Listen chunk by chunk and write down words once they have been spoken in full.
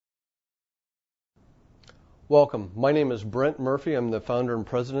Welcome. My name is Brent Murphy. I'm the founder and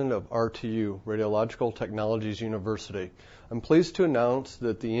president of RTU, Radiological Technologies University. I'm pleased to announce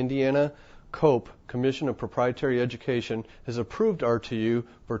that the Indiana COPE, Commission of Proprietary Education, has approved RTU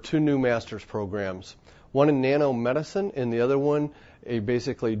for 2 new master's programs, one in nanomedicine and the other one a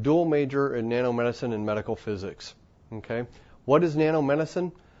basically dual major in nanomedicine and medical physics. Okay? What is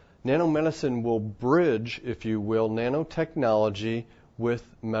nanomedicine? Nanomedicine will bridge, if you will, nanotechnology with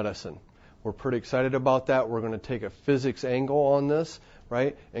medicine. We're pretty excited about that. We're going to take a physics angle on this,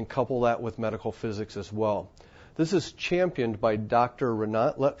 right, and couple that with medical physics as well. This is championed by Dr.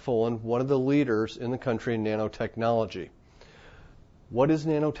 Renat Letfolen, one of the leaders in the country in nanotechnology. What is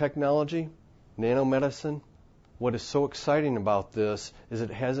nanotechnology? Nanomedicine? What is so exciting about this is it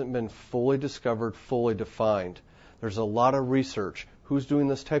hasn't been fully discovered, fully defined. There's a lot of research. Who's doing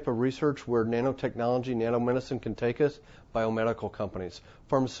this type of research where nanotechnology, nanomedicine can take us? Biomedical companies,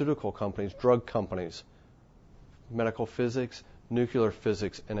 pharmaceutical companies, drug companies, medical physics, nuclear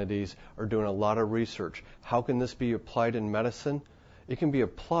physics entities are doing a lot of research. How can this be applied in medicine? It can be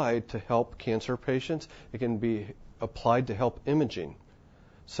applied to help cancer patients. It can be applied to help imaging.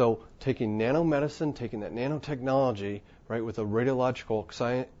 So taking nanomedicine, taking that nanotechnology, right, with the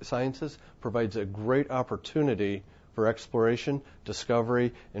radiological sciences provides a great opportunity for exploration,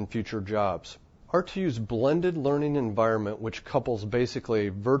 discovery, and future jobs. RTU's blended learning environment, which couples basically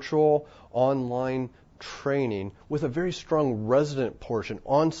virtual, online training with a very strong resident portion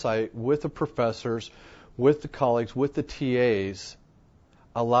on-site with the professors, with the colleagues, with the TAs,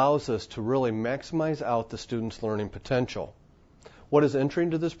 allows us to really maximize out the students' learning potential. What is entry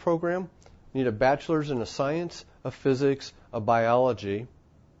into this program? You need a bachelor's in a science, a physics, a biology,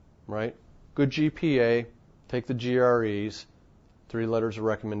 right? Good GPA, take the GREs, 3 letters of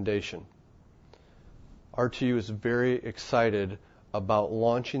recommendation. RTU is very excited about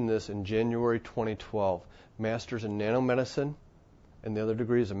launching this in January 2012. Master's in Nanomedicine, and the other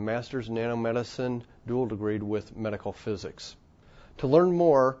degree is a Master's in Nanomedicine, dual degree with Medical Physics. To learn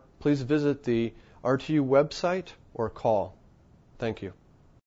more, please visit the RTU website or call. Thank you.